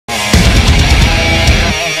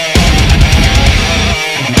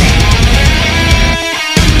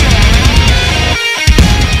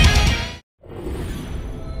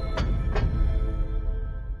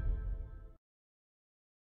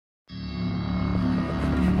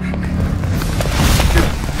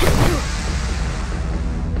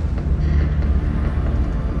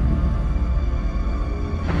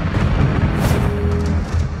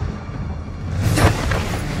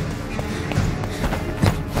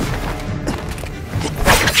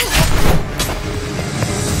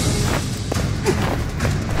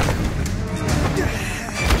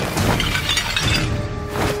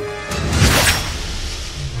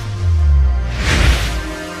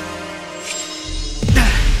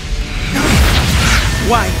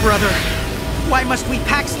Why, brother? Why must we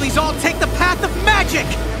Paxleys all take the path of magic?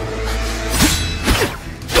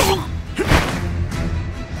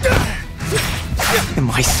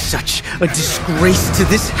 Am I such a disgrace to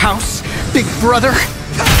this house, big brother?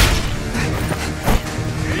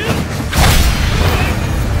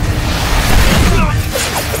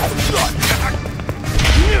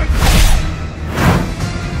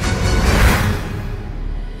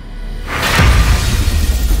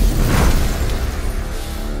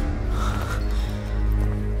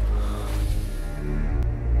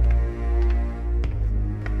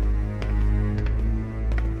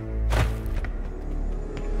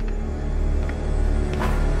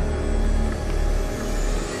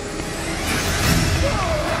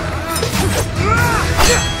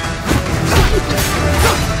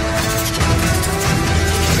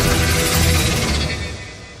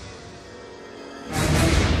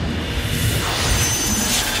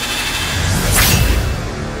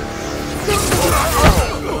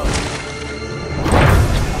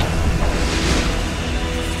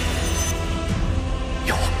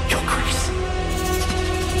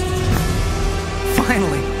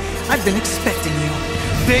 Finally, I've been expecting you,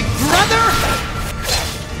 big brother!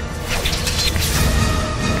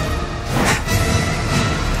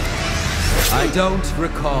 I don't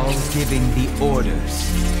recall giving the orders.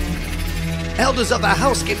 Elders of the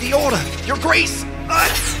house give the order, Your Grace!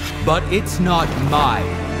 But it's not my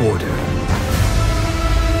order.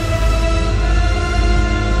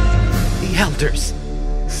 The elders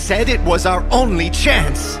said it was our only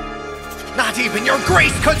chance. Not even Your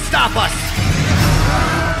Grace could stop us!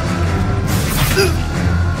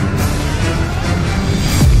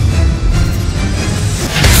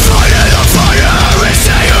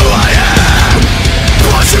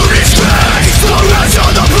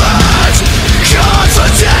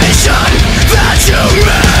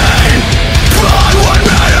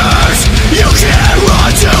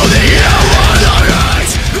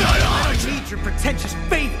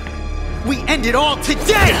 We end it all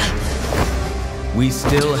today! We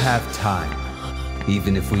still have time.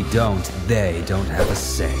 Even if we don't, they don't have a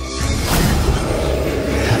say.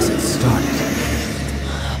 Has it started?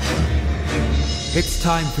 It's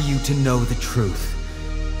time for you to know the truth.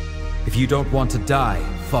 If you don't want to die,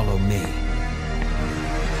 follow me.